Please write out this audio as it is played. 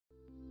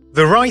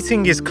The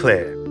writing is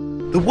clear.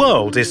 The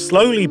world is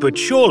slowly but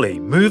surely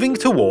moving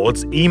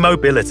towards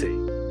e-mobility,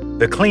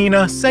 the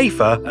cleaner,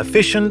 safer,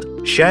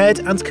 efficient, shared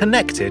and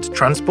connected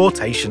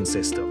transportation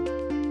system.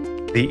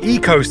 The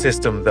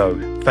ecosystem, though,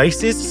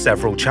 faces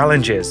several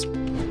challenges.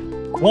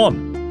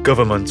 1.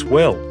 Government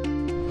will.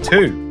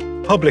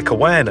 2. Public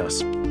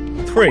awareness.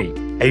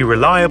 3. A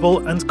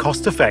reliable and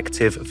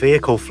cost-effective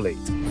vehicle fleet.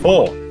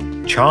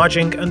 4.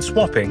 Charging and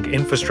swapping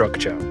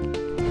infrastructure.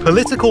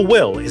 Political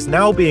will is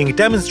now being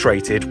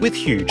demonstrated with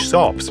huge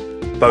SOPs,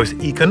 both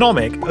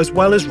economic as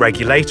well as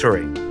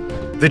regulatory.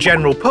 The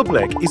general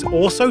public is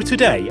also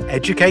today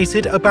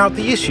educated about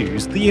the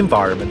issues the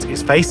environment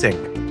is facing.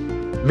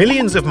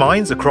 Millions of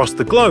minds across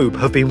the globe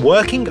have been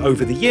working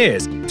over the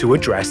years to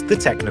address the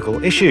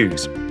technical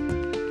issues.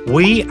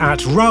 We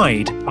at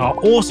RIDE are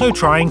also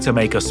trying to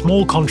make a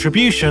small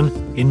contribution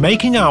in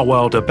making our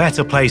world a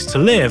better place to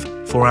live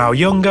for our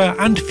younger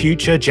and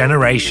future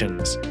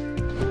generations.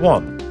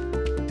 1.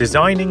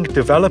 Designing,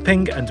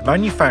 developing and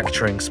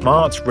manufacturing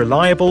smart,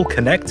 reliable,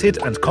 connected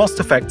and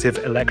cost-effective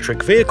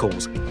electric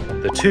vehicles,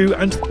 the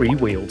 2- and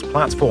 3-wheeled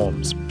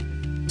platforms.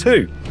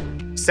 2.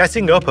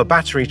 Setting up a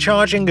battery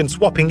charging and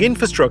swapping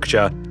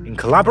infrastructure in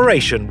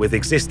collaboration with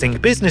existing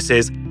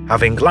businesses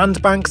having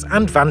land banks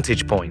and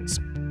vantage points.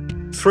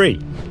 3.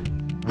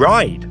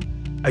 RIDE,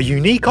 a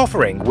unique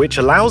offering which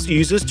allows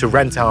users to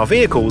rent our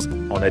vehicles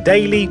on a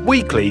daily,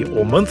 weekly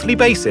or monthly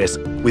basis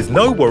with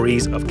no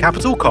worries of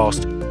capital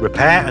cost,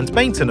 repair and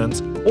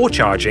maintenance, or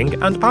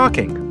charging and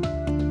parking.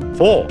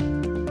 4.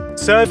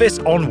 Service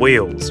on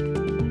Wheels,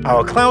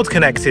 our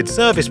cloud-connected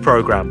service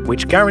program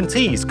which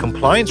guarantees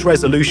compliance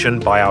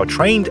resolution by our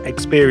trained,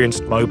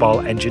 experienced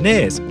mobile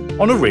engineers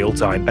on a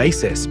real-time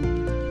basis.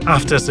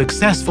 After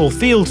successful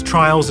field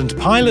trials and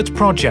pilot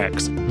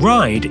projects,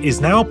 RIDE is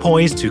now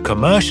poised to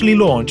commercially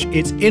launch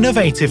its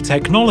innovative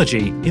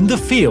technology in the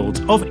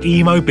field of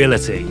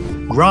e-mobility.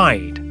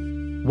 RIDE.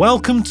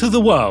 Welcome to the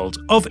world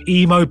of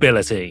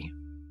e-mobility.